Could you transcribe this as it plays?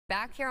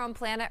back here on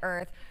planet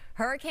Earth.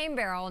 Hurricane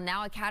Beryl,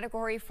 now a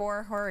Category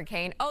 4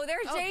 hurricane. Oh,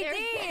 there's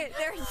JD.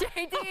 There's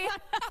JD.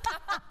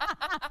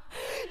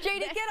 JD,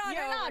 get on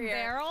You're over not here.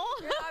 Beryl.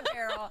 You're not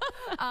Beryl.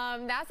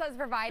 NASA is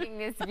providing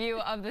this view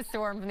of the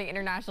storm from the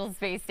International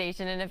Space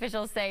Station, and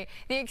officials say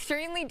the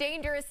extremely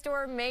dangerous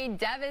storm may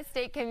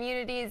devastate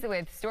communities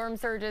with storm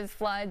surges,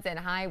 floods, and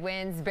high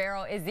winds.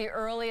 Beryl is the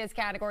earliest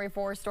Category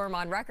 4 storm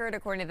on record,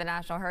 according to the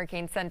National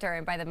Hurricane Center.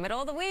 And by the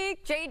middle of the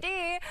week,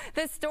 JD,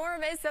 the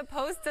storm is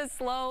supposed to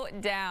slow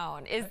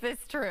down. Is this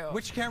true?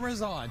 Which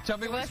camera's on? Tell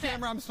me which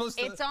camera I'm supposed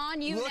to It's on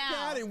you look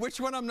now. at, and which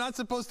one I'm not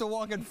supposed to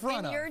walk in front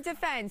of. In your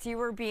defense, you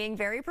were being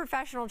very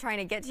professional, trying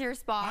to get to your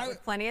spot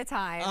with plenty of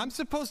time. I'm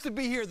supposed to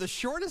be here. The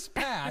shortest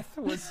path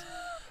was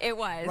it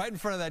was right in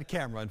front of that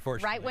camera,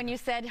 unfortunately. Right when you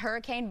said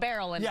Hurricane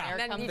Beryl, and and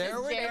there comes there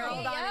we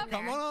go.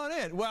 Come on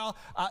in. Well,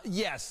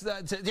 yes,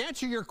 to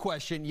answer your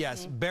question,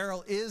 yes,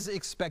 Beryl is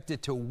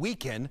expected to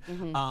weaken,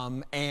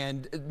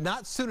 and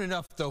not soon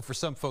enough, though, for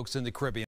some folks in the Caribbean.